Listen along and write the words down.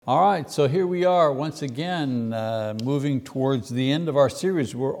All right, so here we are once again, moving towards the end of our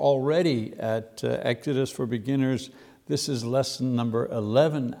series. We're already at Exodus for Beginners. This is lesson number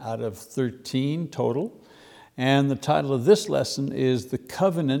 11 out of 13 total. And the title of this lesson is The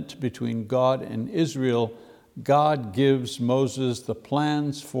Covenant Between God and Israel. God gives Moses the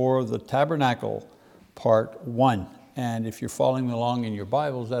plans for the tabernacle, part 1. And if you're following along in your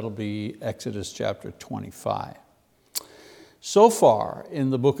Bibles, that'll be Exodus chapter 25. So far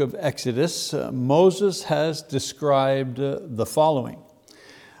in the book of Exodus, Moses has described the following.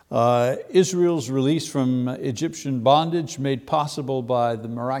 Israel's release from Egyptian bondage made possible by the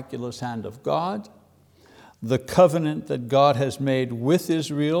miraculous hand of God, the covenant that God has made with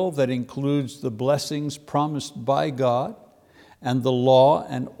Israel that includes the blessings promised by God, and the law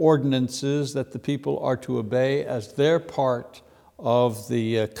and ordinances that the people are to obey as their part of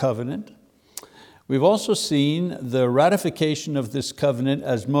the covenant. We've also seen the ratification of this covenant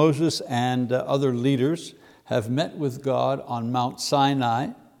as Moses and other leaders have met with God on Mount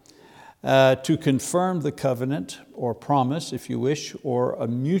Sinai to confirm the covenant or promise, if you wish, or a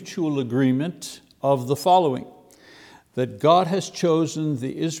mutual agreement of the following: that God has chosen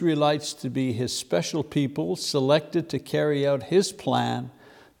the Israelites to be His special people, selected to carry out His plan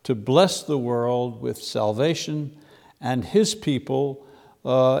to bless the world with salvation, and His people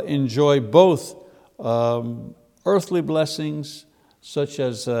enjoy both earthly blessings such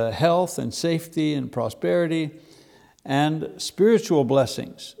as health and safety and prosperity, and spiritual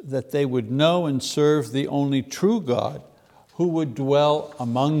blessings that they would know and serve the only true God who would dwell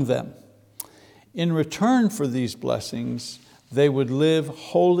among them. In return for these blessings, they would live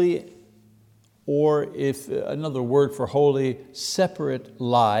holy, or if another word for holy, separate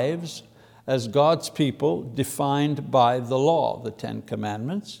lives as God's people defined by the law, the 10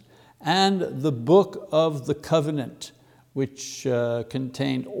 Commandments, and the book of the covenant, which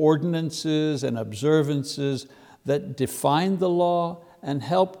contained ordinances and observances that defined the law and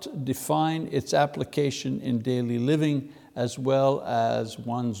helped define its application in daily living, as well as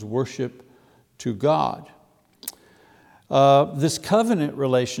one's worship to God. This covenant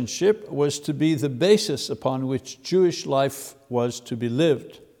relationship was to be the basis upon which Jewish life was to be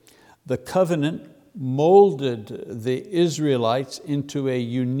lived. The covenant molded the Israelites into a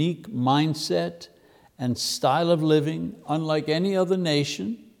unique mindset and style of living unlike any other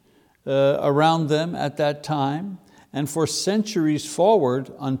nation around them at that time, and for centuries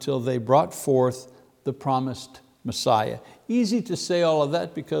forward until they brought forth the promised Messiah. Easy to say all of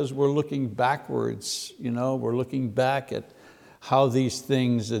that because we're looking backwards, we're looking back at how these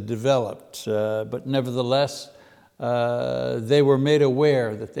things developed, but nevertheless, they were made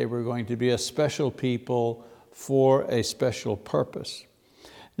aware that they were going to be a special people for a special purpose.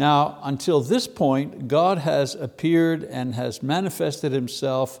 Now, until this point, God has appeared and has manifested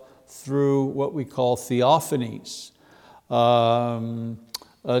Himself through what we call theophanies.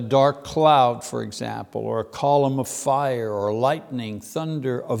 A dark cloud, for example, or a column of fire, or lightning,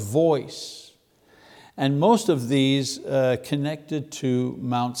 thunder, a voice. And most of these connected to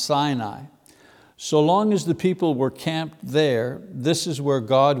Mount Sinai. So long as the people were camped there, this is where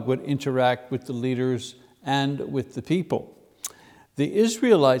God would interact with the leaders and with the people. The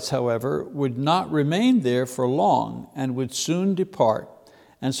Israelites, however, would not remain there for long and would soon depart.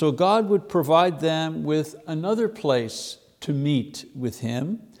 And so God would provide them with another place to meet with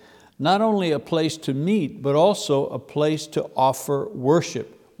Him. Not only a place to meet, but also a place to offer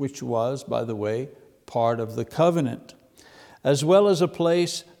worship, which was, by the way, part of the covenant, as well as a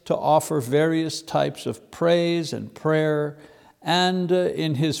place to offer various types of praise and prayer, and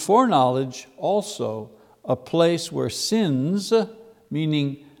in His foreknowledge also a place where sins,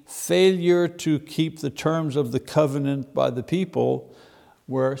 meaning failure to keep the terms of the covenant by the people,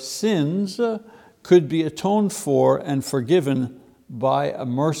 where sins could be atoned for and forgiven by a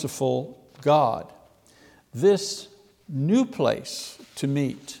merciful God. This new place to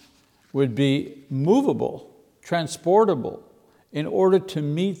meet would be movable, transportable, in order to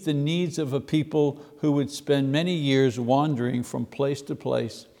meet the needs of a people who would spend many years wandering from place to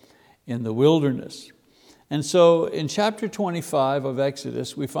place in the wilderness. And so in chapter 25 of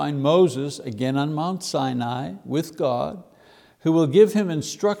Exodus, we find Moses again on Mount Sinai with God, who will give him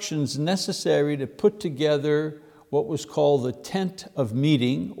instructions necessary to put together what was called the tent of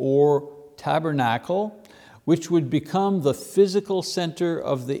meeting, or tabernacle, which would become the physical center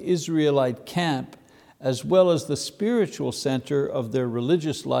of the Israelite camp, as well as the spiritual center of their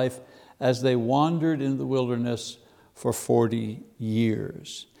religious life as they wandered in the wilderness for 40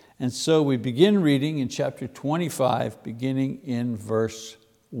 years. And so we begin reading in chapter 25, beginning in verse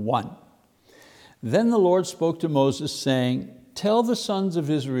 1. Then the Lord spoke to Moses, saying, tell the sons of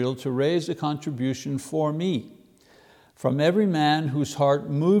Israel to raise a contribution for me. From every man whose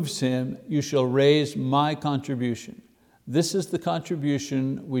heart moves him, you shall raise my contribution. This is the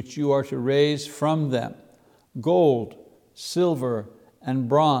contribution which you are to raise from them: gold, silver, and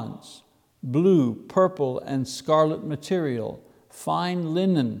bronze, blue, purple, and scarlet material, fine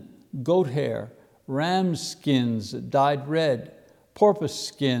linen, goat hair, ram's skins dyed red, porpoise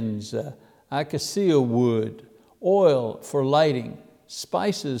skins, acacia wood, oil for lighting,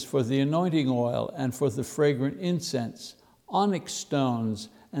 spices for the anointing oil and for the fragrant incense, onyx stones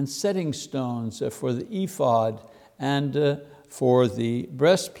and setting stones for the ephod and for the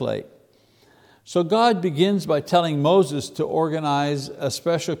breastplate. So God begins by telling Moses to organize a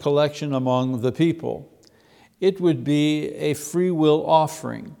special collection among the people. It would be a free will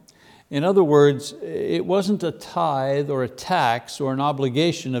offering. In other words, it wasn't a tithe or a tax or an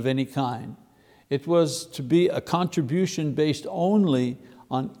obligation of any kind. It was to be a contribution based only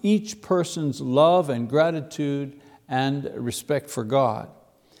on each person's love and gratitude and respect for God.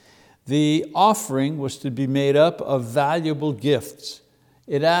 The offering was to be made up of valuable gifts.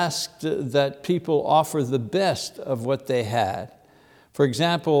 It asked that people offer the best of what they had. For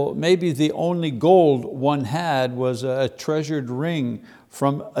example, maybe the only gold one had was a treasured ring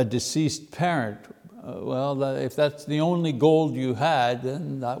from a deceased parent. If that's the only gold you had,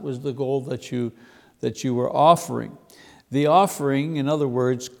 then that was the gold that you were offering. The offering, in other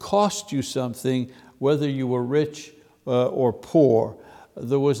words, cost you something whether you were rich or poor.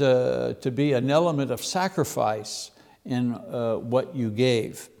 There was to be an element of sacrifice in what you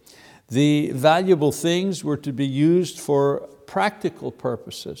gave. The valuable things were to be used for practical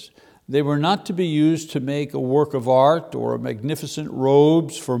purposes. They were not to be used to make a work of art or magnificent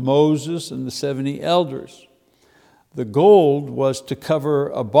robes for Moses and the 70 elders. The gold was to cover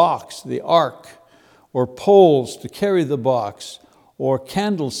a box, the ark, or poles to carry the box, or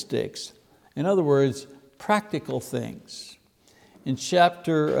candlesticks. In other words, practical things. In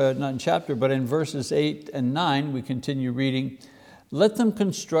verses 8 and 9, we continue reading, "Let them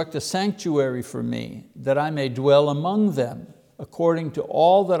construct a sanctuary for me, that I may dwell among them, according to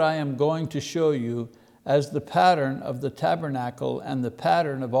all that I am going to show you, as the pattern of the tabernacle and the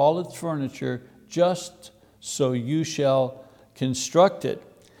pattern of all its furniture, just so you shall construct it."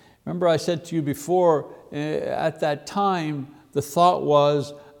 Remember I said to you before, at that time, the thought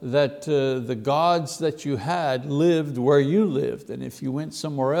was that the gods that you had lived where you lived. And if you went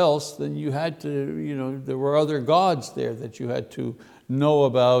somewhere else, then you had to, there were other gods there that you had to know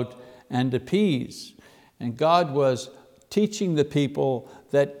about and appease. And God was teaching the people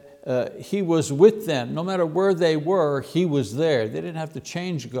that He was with them. No matter where they were, He was there. They didn't have to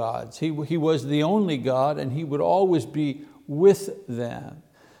change gods. He was the only God, and He would always be with them.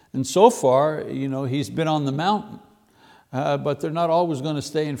 And so far, He's been on the mountain, but they're not always going to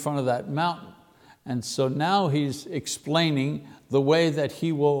stay in front of that mountain. And so now He's explaining the way that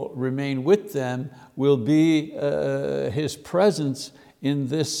He will remain with them will be His presence in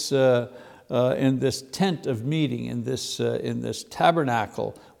this tent of meeting, in this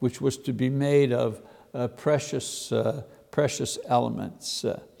tabernacle, which was to be made of precious elements.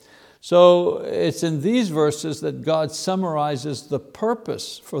 So it's in these verses that God summarizes the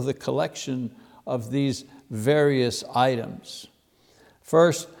purpose for the collection of these various items.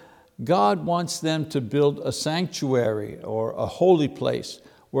 First, God wants them to build a sanctuary or a holy place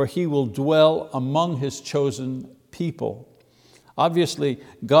where He will dwell among His chosen people. Obviously,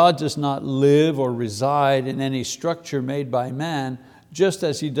 God does not live or reside in any structure made by man, just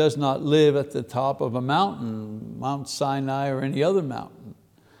as He does not live at the top of a mountain, Mount Sinai or any other mountain.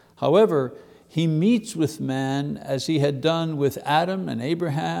 However, He meets with man as He had done with Adam and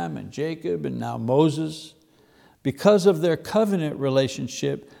Abraham and Jacob and now Moses. Because of their covenant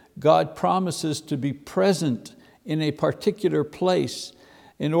relationship, God promises to be present in a particular place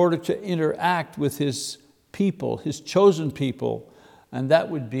in order to interact with His people, His chosen people, and that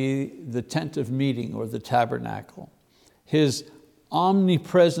would be the tent of meeting or the tabernacle. His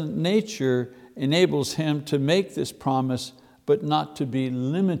omnipresent nature enables Him to make this promise, but not to be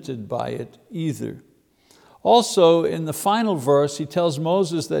limited by it either. Also, in the final verse, He tells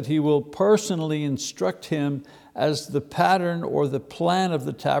Moses that He will personally instruct him as the pattern or the plan of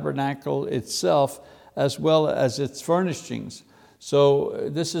the tabernacle itself, as well as its furnishings. So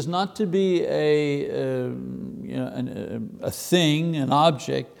this is not to be a thing, an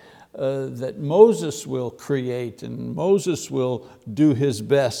object that Moses will create and Moses will do his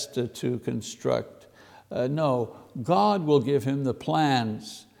best to construct. No, God will give him the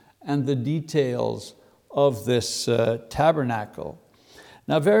plans and the details of this tabernacle.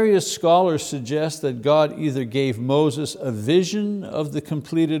 Now, various scholars suggest that God either gave Moses a vision of the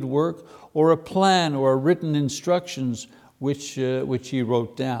completed work or a plan or written instructions which he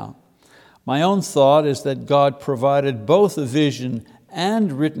wrote down. My own thought is that God provided both a vision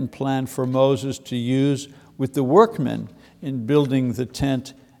and written plan for Moses to use with the workmen in building the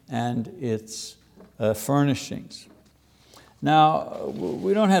tent and its furnishings. Now,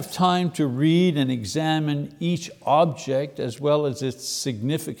 we don't have time to read and examine each object as well as its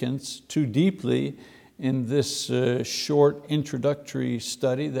significance too deeply in this short introductory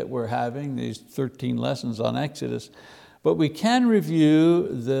study that we're having, these 13 lessons on Exodus. But we can review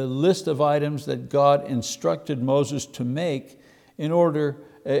the list of items that God instructed Moses to make in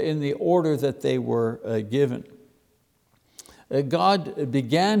the order that they were given. God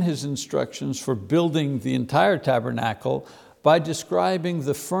began His instructions for building the entire tabernacle by describing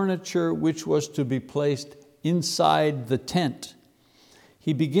the furniture which was to be placed inside the tent.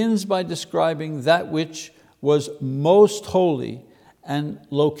 He begins by describing that which was most holy and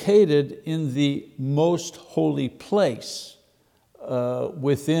located in the most holy place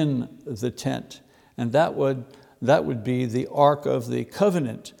within the tent. And that would be the Ark of the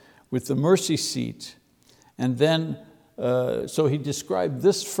Covenant with the mercy seat. And then, so he described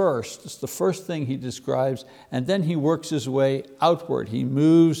this first. It's the first thing he describes, and then he works his way outward. He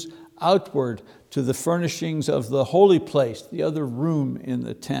moves outward to the furnishings of the holy place, the other room in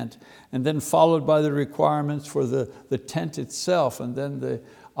the tent, and then followed by the requirements for the tent itself, and then the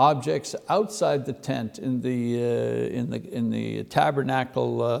objects outside the tent in the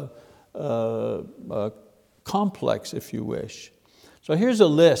tabernacle complex, if you wish. So here's a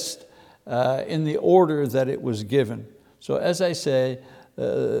list in the order that it was given. So as I say,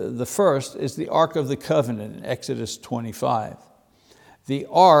 the first is the Ark of the Covenant in Exodus 25. The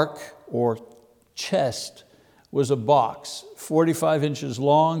ark, or chest, was a box 45 inches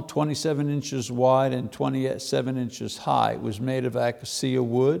long, 27 inches wide, and 27 inches high. It was made of acacia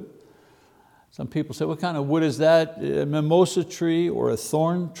wood. Some people say, what kind of wood is that? A mimosa tree or a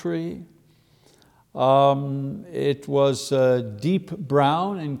thorn tree? It was deep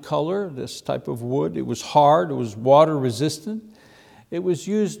brown in color, this type of wood. It was hard, it was water resistant. It was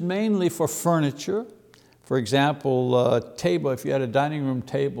used mainly for furniture. For example, table, if you had a dining room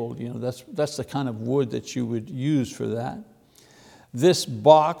table, that's the kind of wood that you would use for that. This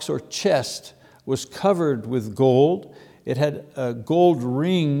box or chest was covered with gold. It had gold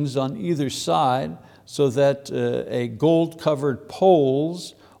rings on either side so that a gold-covered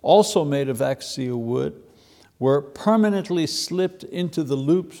poles, also made of acacia wood, were permanently slipped into the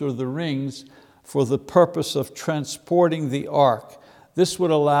loops or the rings for the purpose of transporting the ark. This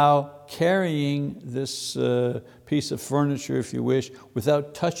would allow carrying this piece of furniture, if you wish,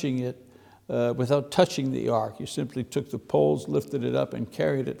 without touching it, without touching the ark. You simply took the poles, lifted it up, and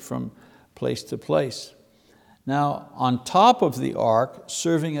carried it from place to place. Now, on top of the ark,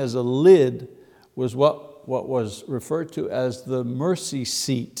 serving as a lid, was what was referred to as the mercy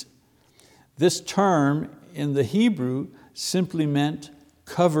seat. This term in the Hebrew simply meant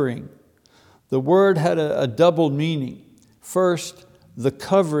covering. The word had a double meaning. First, the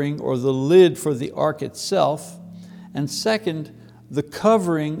covering or the lid for the ark itself, and second, the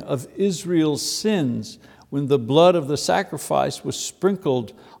covering of Israel's sins when the blood of the sacrifice was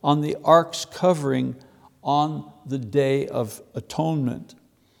sprinkled on the ark's covering on the Day of Atonement.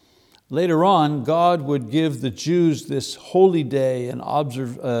 Later on, God would give the Jews this holy day and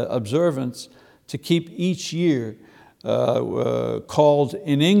observance to keep each year, called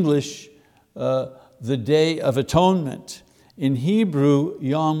in English the Day of Atonement. In Hebrew,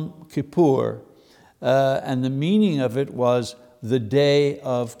 Yom Kippur, and the meaning of it was the day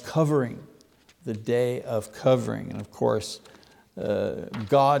of covering, the day of covering. And of course,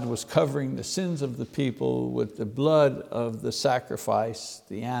 God was covering the sins of the people with the blood of the sacrifice,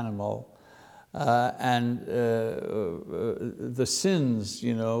 the animal, and the sins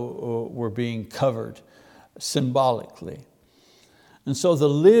were being covered symbolically. And so the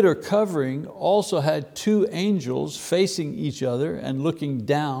lid or covering also had two angels facing each other and looking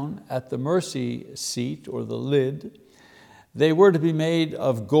down at the mercy seat or the lid. They were to be made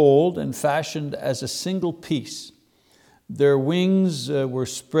of gold and fashioned as a single piece. Their wings were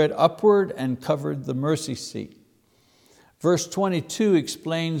spread upward and covered the mercy seat. Verse 22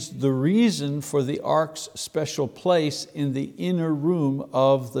 explains the reason for the ark's special place in the inner room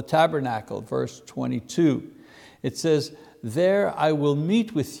of the tabernacle. Verse 22, it says, "There I will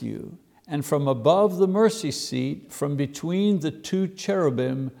meet with you, and from above the mercy seat, from between the two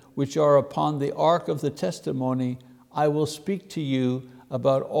cherubim which are upon the ark of the testimony, I will speak to you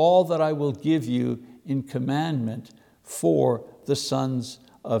about all that I will give you in commandment for the sons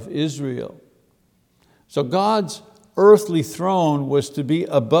of Israel. So God's earthly throne was to be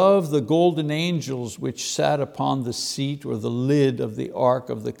above the golden angels which sat upon the seat or the lid of the Ark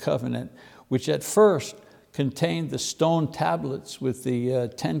of the Covenant, which at first contained the stone tablets with the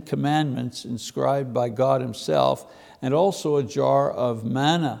 10 commandments inscribed by God Himself, and also a jar of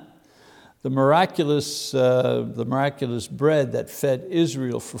manna. The miraculous bread that fed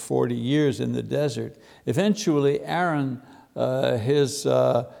Israel for 40 years in the desert. Eventually Aaron, his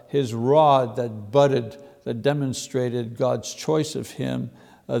rod that budded, that demonstrated God's choice of him,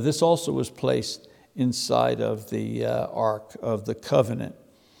 this also was placed inside of the Ark of the Covenant.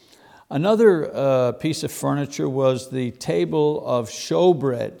 Another piece of furniture was the table of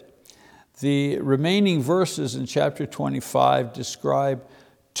showbread. The remaining verses in chapter 25 describe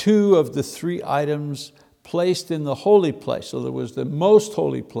 2 of the 3 items placed in the holy place. So there was the most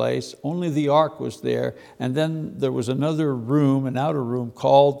holy place, only the ark was there, and then there was another room, an outer room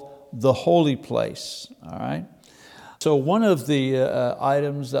called the holy place. All right. So one of the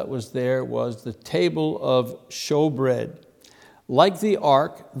items that was there was the table of showbread. Like the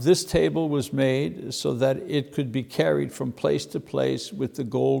ark, this table was made so that it could be carried from place to place with the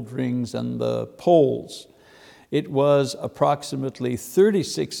gold rings and the poles. It was approximately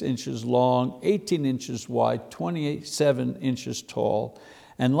 36 inches long, 18 inches wide, 27 inches tall,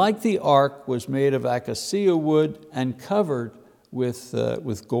 and like the ark was made of acacia wood and covered with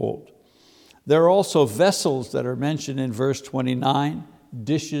gold. There are also vessels that are mentioned in verse 29,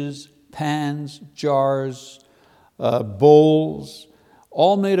 dishes, pans, jars, bowls,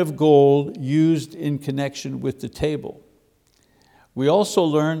 all made of gold used in connection with the table. We also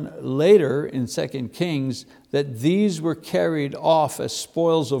learn later in 2 Kings that these were carried off as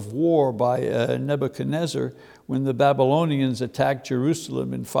spoils of war by Nebuchadnezzar when the Babylonians attacked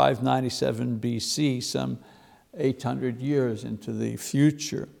Jerusalem in 597 BC, some 800 years into the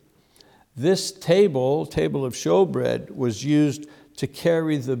future. This table of showbread, was used to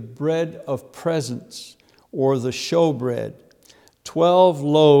carry the bread of presence, or the showbread, 12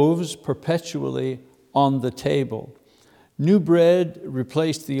 loaves perpetually on the table. New bread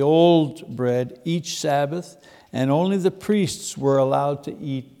replaced the old bread each Sabbath, and only the priests were allowed to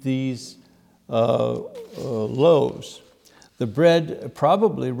eat these loaves. The bread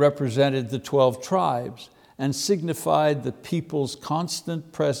probably represented the 12 tribes and signified the people's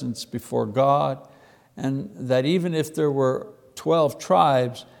constant presence before God, and that even if there were 12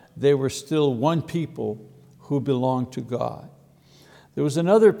 tribes, they were still one people who belonged to God. There was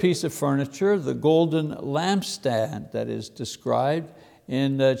another piece of furniture, the golden lampstand, that is described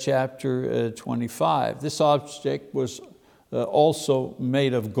in chapter 25. This object was also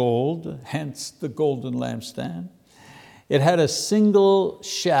made of gold, hence the golden lampstand. It had a single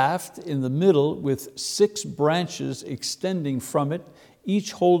shaft in the middle with 6 branches extending from it,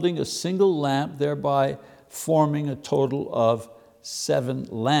 each holding a single lamp, thereby forming a total of 7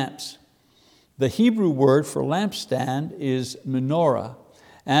 lamps. The Hebrew word for lampstand is menorah,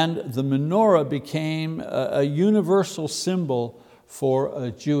 and the menorah became a universal symbol for a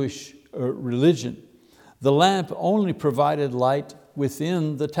Jewish religion. The lamp only provided light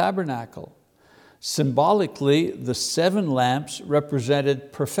within the tabernacle. Symbolically, the 7 lamps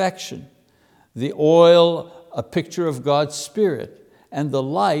represented perfection, the oil a picture of God's Spirit, and the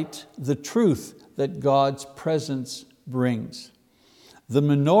light the truth that God's presence brings. The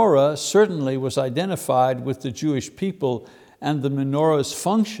menorah certainly was identified with the Jewish people, and the menorah's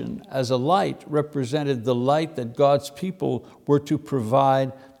function as a light represented the light that God's people were to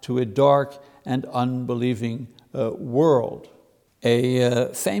provide to a dark and unbelieving world.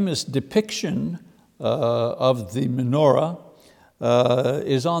 A famous depiction of the menorah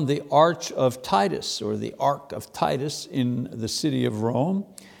is on the Arch of Titus, or the Ark of Titus in the city of Rome.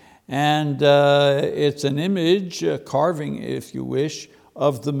 And it's an image, a carving if you wish,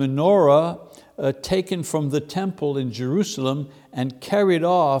 of the menorah taken from the temple in Jerusalem and carried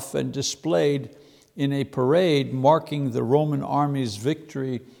off and displayed in a parade marking the Roman army's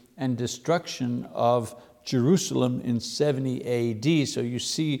victory and destruction of Jerusalem in 70 AD. So you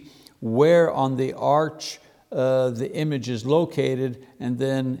see where on the arch the image is located, and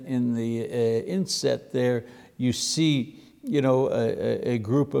then in the inset there you see a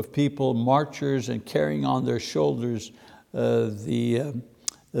group of people, marchers, and carrying on their shoulders the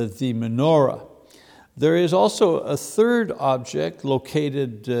menorah. There is also a third object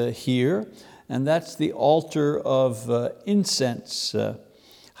located here, and that's the altar of incense.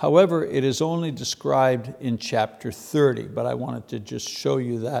 However, it is only described in chapter 30, but I wanted to just show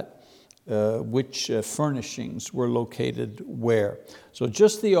you that which furnishings were located where. So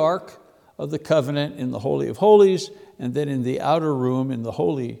just the Ark of the Covenant in the Holy of Holies, And then in the outer room, in the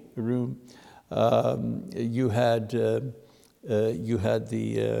holy room, you had the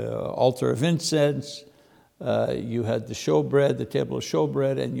altar of incense, you had the showbread, the table of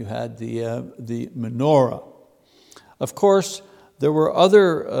showbread, and you had the menorah. Of course, there were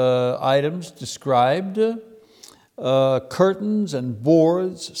other items described, curtains and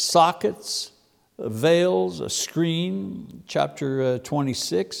boards, sockets, veils, a screen, chapter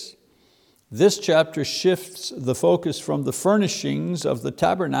 26. This chapter shifts the focus from the furnishings of the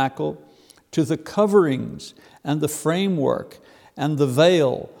tabernacle to the coverings and the framework and the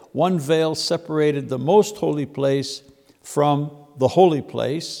veil. One veil separated the most holy place from the holy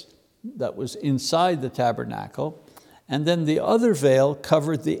place that was inside the tabernacle, and then the other veil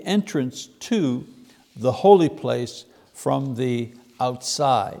covered the entrance to the holy place from the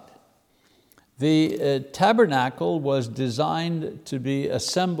outside. The tabernacle was designed to be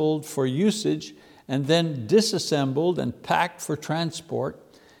assembled for usage and then disassembled and packed for transport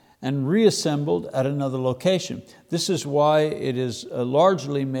and reassembled at another location. This is why it is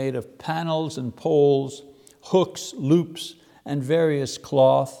largely made of panels and poles, hooks, loops, and various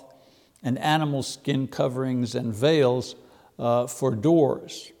cloth and animal skin coverings and veils for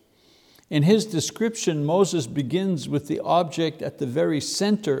doors. In his description, Moses begins with the object at the very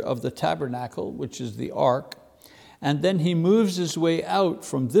center of the tabernacle, which is the ark, and then he moves his way out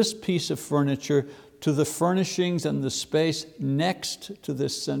from this piece of furniture to the furnishings and the space next to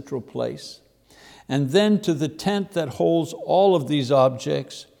this central place, and then to the tent that holds all of these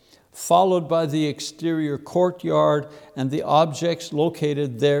objects, followed by the exterior courtyard and the objects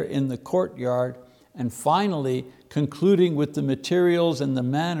located there in the courtyard, and finally concluding with the materials and the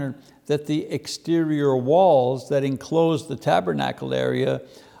manner that the exterior walls that enclose the tabernacle area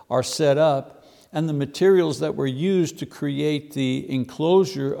are set up, and the materials that were used to create the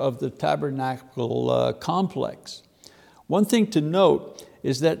enclosure of the tabernacle complex. One thing to note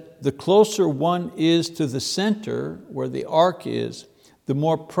is that the closer one is to the center, where the ark is, the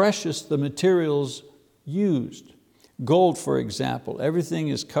more precious the materials used. Gold, for example, everything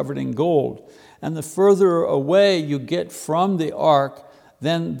is covered in gold. And the further away you get from the ark,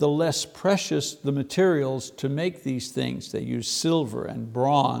 then the less precious the materials to make these things. They use silver and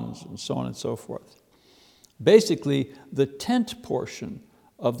bronze and so on and so forth. Basically, the tent portion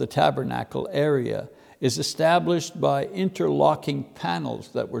of the tabernacle area is established by interlocking panels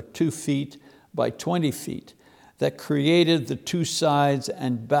that were 2 feet by 20 feet that created the 2 sides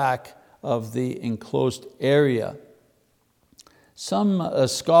and back of the enclosed area. Some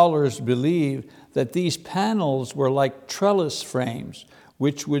scholars believe that these panels were like trellis frames,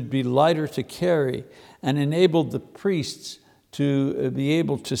 which would be lighter to carry and enabled the priests to be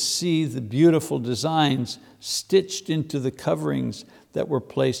able to see the beautiful designs stitched into the coverings that were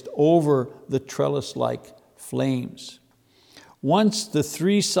placed over the trellis-like flames. Once the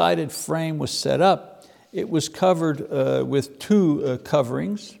 3-sided frame was set up, it was covered with 2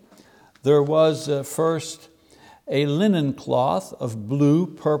 coverings. There was first a linen cloth of blue,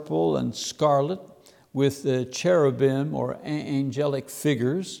 purple, and scarlet with cherubim or angelic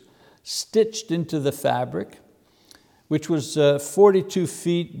figures stitched into the fabric, which was 42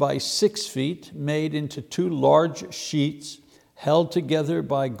 feet by 6 feet, made into 2 large sheets held together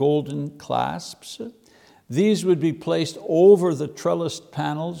by golden clasps. These would be placed over the trellised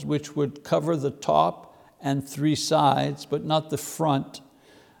panels, which would cover the top and 3 sides, but not the front.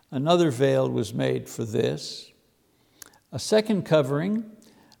 Another veil was made for this. A second covering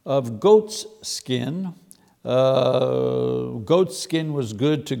of goat's skin. Goat's skin was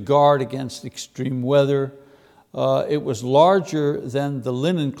good to guard against extreme weather. It was larger than the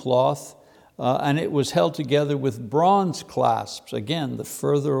linen cloth, and it was held together with bronze clasps. Again, the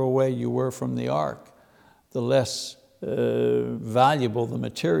further away you were from the ark, the less valuable the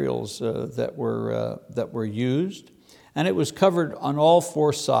materials that were used. And it was covered on all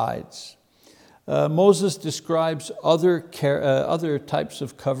 4 sides. Moses describes other types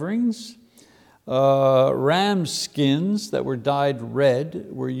of coverings. Ram skins that were dyed red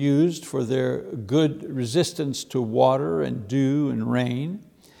were used for their good resistance to water and dew and rain.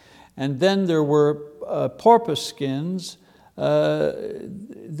 And then there were porpoise skins.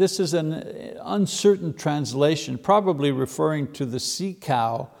 This is an uncertain translation, probably referring to the sea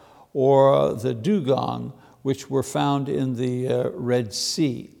cow or the dugong, which were found in the Red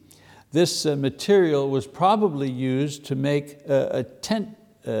Sea. This material was probably used to make tent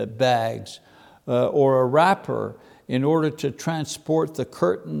bags or a wrapper in order to transport the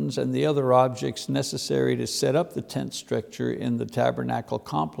curtains and the other objects necessary to set up the tent structure in the tabernacle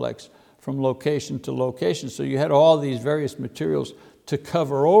complex from location to location. So you had all these various materials to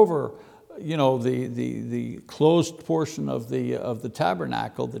cover over the closed portion of the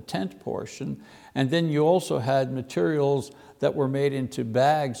tabernacle, the tent portion, and then you also had materials that were made into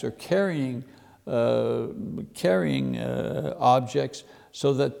bags or carrying objects,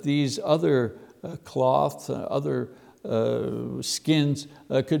 so that these other cloths, other skins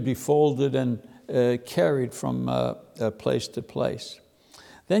could be folded and carried from place to place.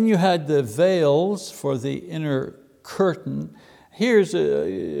 Then you had the veils for the inner curtain. Here's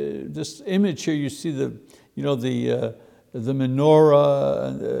this image here. You see the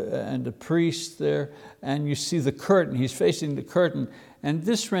menorah and the priest there, and you see the curtain. He's facing the curtain. And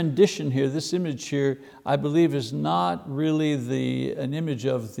this rendition here, this image here, I believe is not really an image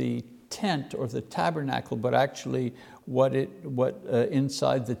of the tent or the tabernacle, but actually what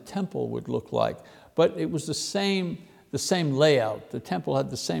inside the temple would look like. But it was the same layout. The temple had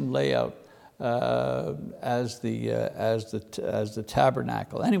the same layout as the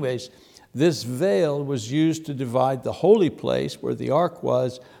tabernacle. Anyways, this veil was used to divide the holy place where the ark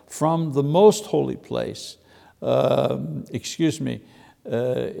was from the most holy place.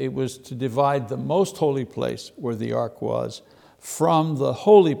 It was to divide the most holy place where the ark was from the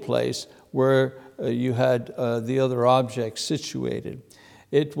holy place where you had the other objects situated.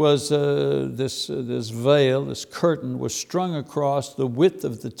 It was this veil, this curtain, was strung across the width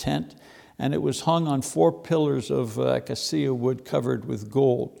of the tent, and it was hung on 4 pillars of acacia wood covered with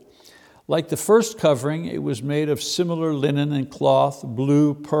gold. Like the first covering, it was made of similar linen and cloth,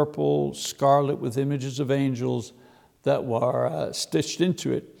 blue, purple, scarlet, with images of angels that were stitched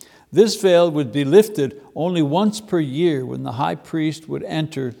into it. This veil would be lifted only once per year, when the high priest would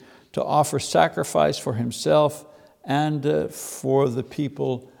enter to offer sacrifice for himself and for the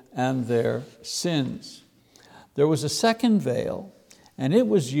people and their sins. There was a second veil, and it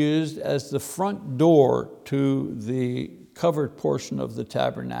was used as the front door to the covered portion of the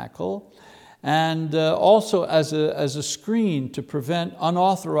tabernacle, and also as a screen to prevent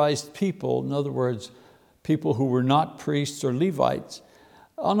unauthorized people, in other words, people who were not priests or Levites,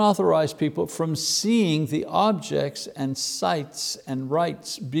 unauthorized people from seeing the objects and sites and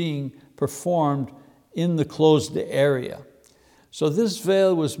rites being performed in the closed area. So this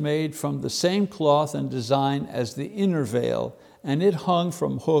veil was made from the same cloth and design as the inner veil, and it hung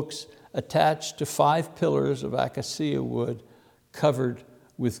from hooks attached to 5 pillars of acacia wood covered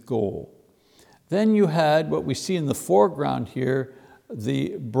with gold. Then you had what we see in the foreground here,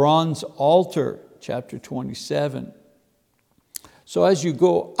 the bronze altar, chapter 27. So as you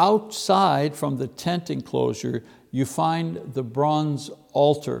go outside from the tent enclosure, you find the bronze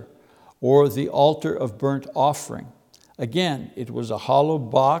altar, or the altar of burnt offering. Again, it was a hollow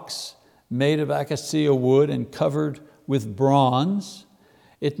box made of acacia wood and covered with bronze.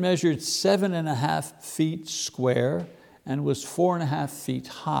 It measured 7.5 feet square and was 4.5 feet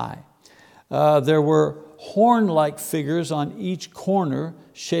high. There were horn-like figures on each corner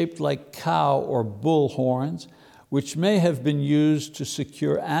shaped like cow or bull horns, which may have been used to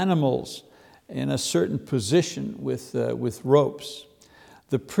secure animals in a certain position with ropes.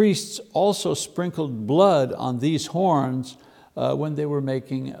 The priests also sprinkled blood on these horns when they were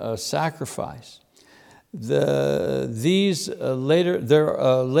making a sacrifice. There later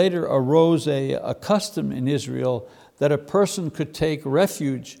arose a custom in Israel that a person could take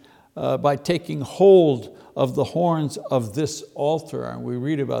refuge by taking hold of the horns of this altar. And we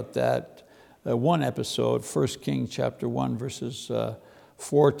read about that one episode, 1 Kings chapter 1, verses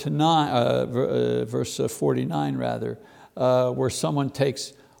 4 to 9, verse 49 rather, where someone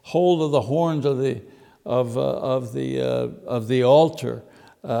takes hold of the horns of the altar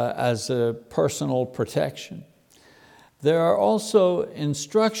as a personal protection. There are also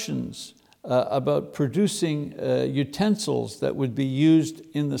instructions about producing utensils that would be used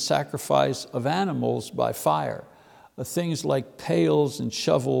in the sacrifice of animals by fire. Things like pails and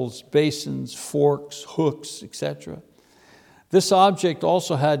shovels, basins, forks, hooks, etc. This object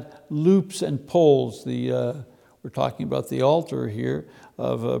also had loops and poles. We're talking about the altar here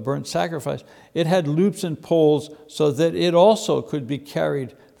of burnt sacrifice. It had loops and poles so that it also could be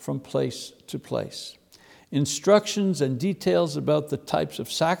carried from place to place. Instructions and details about the types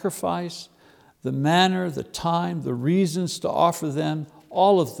of sacrifice, the manner, the time, the reasons to offer them,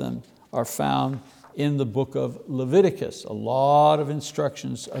 all of them are found in the book of Leviticus. A lot of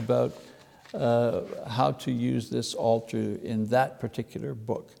instructions about how to use this altar in that particular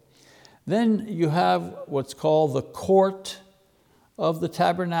book. Then you have what's called the court of the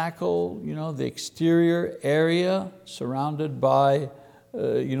tabernacle, the exterior area surrounded by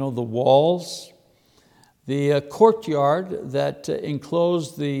the walls. The courtyard that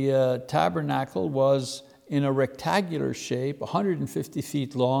enclosed the tabernacle was in a rectangular shape, 150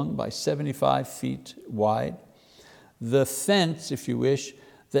 feet long by 75 feet wide. The fence, if you wish,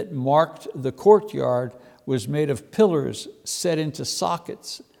 that marked the courtyard was made of pillars set into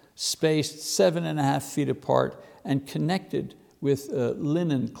sockets, spaced 7.5 feet apart and connected with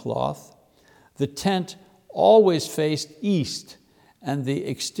linen cloth. The tent always faced east, and the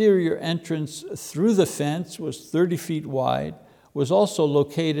exterior entrance through the fence was 30 feet wide, was also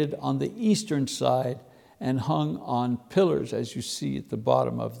located on the eastern side and hung on pillars, as you see at the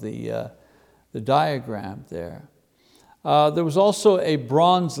bottom of the diagram there. There was also a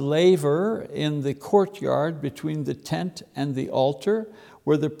bronze laver in the courtyard between the tent and the altar,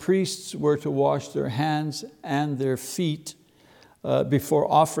 where the priests were to wash their hands and their feet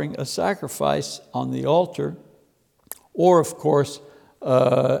before offering a sacrifice on the altar, or of course,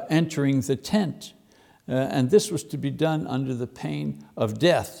 entering the tent. And this was to be done under the pain of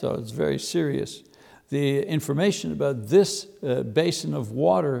death, so it's very serious. The information about this basin of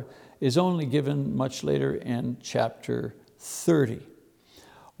water is only given much later in chapter 30.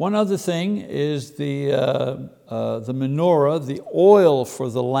 One other thing is the menorah, the oil for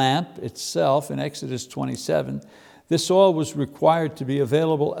the lamp itself in Exodus 27. This oil was required to be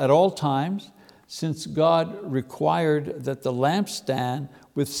available at all times, since God required that the lampstand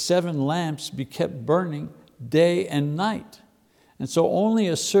with 7 lamps be kept burning day and night. And so only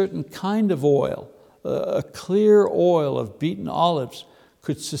a certain kind of oil, a clear oil of beaten olives,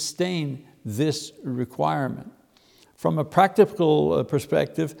 could sustain this requirement. From a practical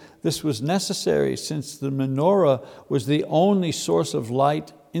perspective, this was necessary since the menorah was the only source of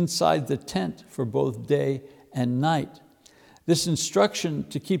light inside the tent for both day and night. This instruction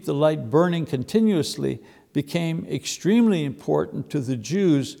to keep the light burning continuously became extremely important to the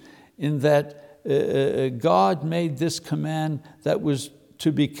Jews, in that God made this command that was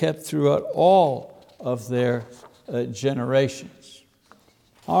to be kept throughout all of their generations.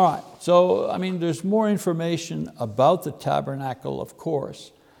 All right, so there's more information about the tabernacle, of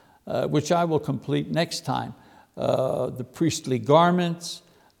course, which I will complete next time. The priestly garments,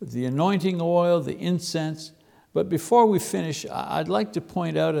 the anointing oil, the incense. But before we finish, I'd like to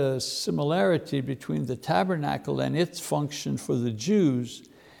point out a similarity between the tabernacle and its function for the Jews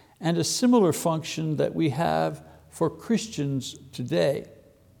and a similar function that we have for Christians today.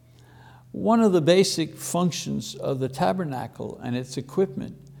 One of the basic functions of the tabernacle and its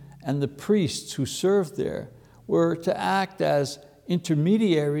equipment and the priests who served there were to act as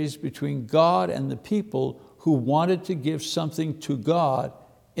intermediaries between God and the people who wanted to give something to God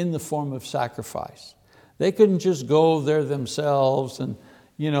in the form of sacrifice. They couldn't just go there themselves and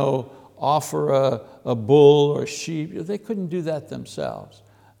offer a bull or sheep. They couldn't do that themselves.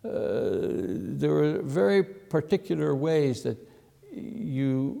 There were very particular ways that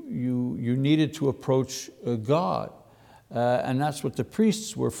you needed to approach God. And that's what the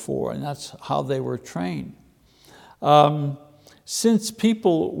priests were for, and that's how they were trained. Since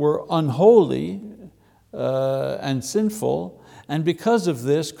people were unholy and sinful, and because of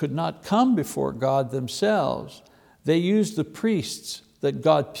this could not come before God themselves, they used the priests that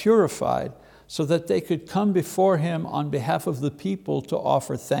God purified so that they could come before Him on behalf of the people to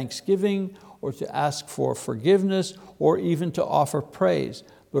offer thanksgiving or to ask for forgiveness or even to offer praise.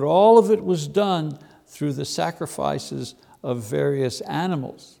 But all of it was done through the sacrifices of various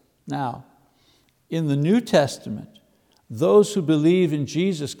animals. Now, in the New Testament, those who believe in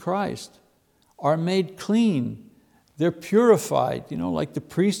Jesus Christ are made clean. They're purified, like the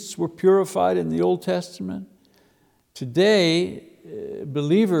priests were purified in the Old Testament. Today,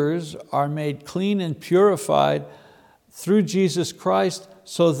 believers are made clean and purified through Jesus Christ,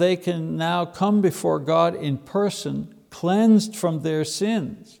 so they can now come before God in person, cleansed from their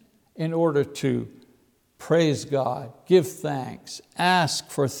sins, in order to praise God, give thanks, ask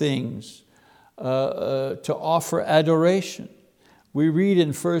for things, to offer adoration. We read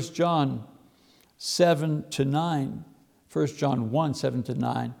in 1 John 7-9, 1 John 1,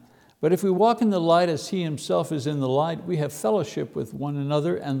 7-9, but if we walk in the light as He Himself is in the light, we have fellowship with one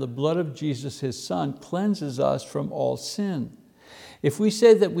another, and the blood of Jesus, His Son, cleanses us from all sin. If we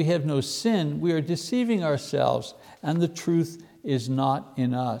say that we have no sin, we are deceiving ourselves, and the truth is not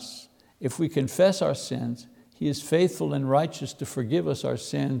in us. If we confess our sins, He is faithful and righteous to forgive us our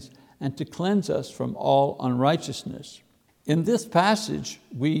sins and to cleanse us from all unrighteousness. In this passage,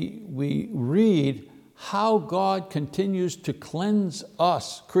 we read how God continues to cleanse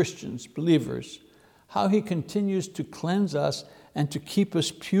us, Christians, believers, how He continues to cleanse us and to keep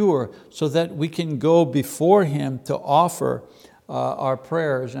us pure so that we can go before Him to offer our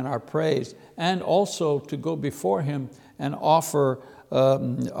prayers and our praise, and also to go before Him and offer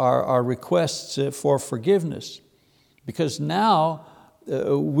our requests for forgiveness. Because now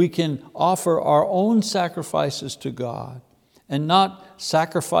we can offer our own sacrifices to God, and not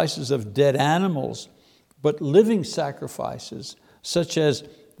sacrifices of dead animals, but living sacrifices, such as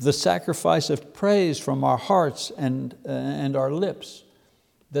the sacrifice of praise from our hearts and our lips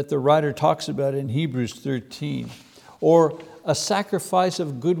that the writer talks about in Hebrews 13, or a sacrifice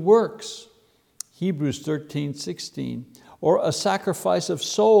of good works, Hebrews 13:16, or a sacrifice of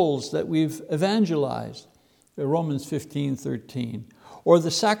souls that we've evangelized, Romans 15:13, or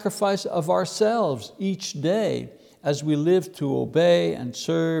the sacrifice of ourselves each day as we live to obey and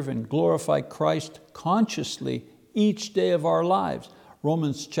serve and glorify Christ consciously each day of our lives,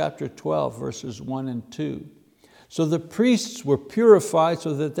 Romans chapter 12, verses 1 and 2. So the priests were purified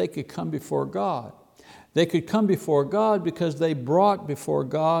so that they could come before God. They could come before God because they brought before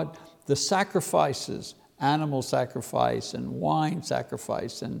God the sacrifices, animal sacrifice and wine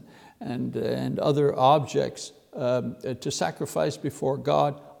sacrifice and other objects to sacrifice before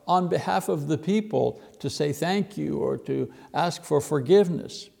God on behalf of the people, to say thank you or to ask for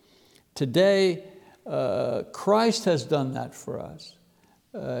forgiveness. Today, Christ has done that for us.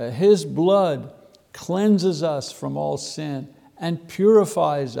 His blood cleanses us from all sin and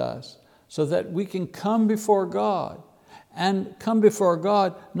purifies us so that we can come before God, and come before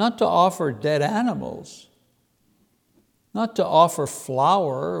God not to offer dead animals, not to offer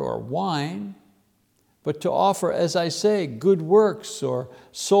flour or wine, but to offer, as I say, good works or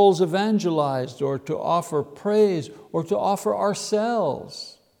souls evangelized, or to offer praise, or to offer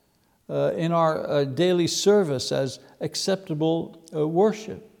ourselves in our daily service as acceptable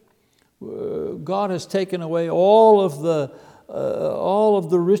worship. God has taken away all of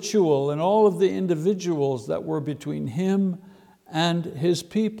the ritual and all of the individuals that were between Him and His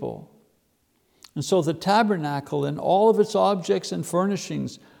people. And so the tabernacle and all of its objects and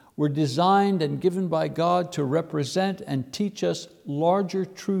furnishings were designed and given by God to represent and teach us larger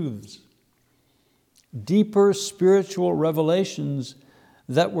truths, deeper spiritual revelations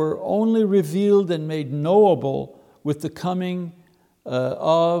that were only revealed and made knowable with the coming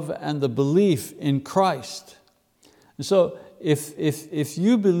of and the belief in Christ. And so if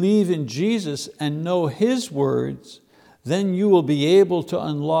you believe in Jesus and know His words, then you will be able to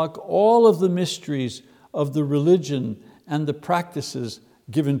unlock all of the mysteries of the religion and the practices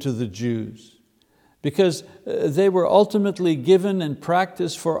given to the Jews, because they were ultimately given and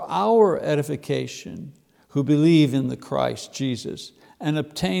practiced for our edification who believe in the Christ Jesus and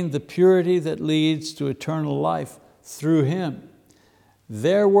obtain the purity that leads to eternal life through Him.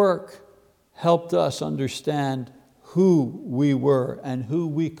 Their work helped us understand who we were and who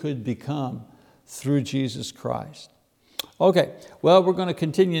we could become through Jesus Christ. Okay, well, we're going to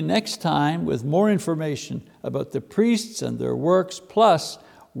continue next time with more information about the priests and their works, plus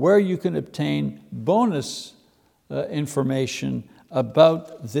where you can obtain bonus information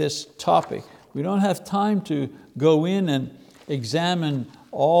about this topic. We don't have time to go in and examine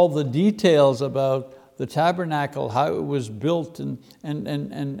all the details about the tabernacle, how it was built, and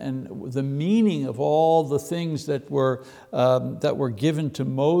the meaning of all the things that were given to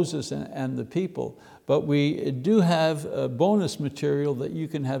Moses and the people. But we do have bonus material that you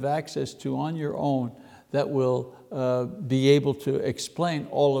can have access to on your own that will be able to explain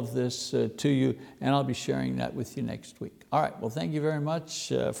all of this to you, and I'll be sharing that with you next week. All right, well, thank you very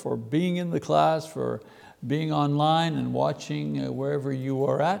much for being in the class, for being online and watching wherever you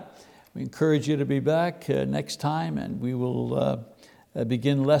are at. We encourage you to be back next time, and we will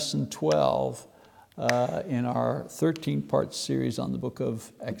begin lesson 12 in our 13-part series on the book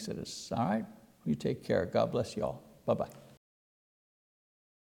of Exodus. All right, you take care. God bless you all. Bye-bye.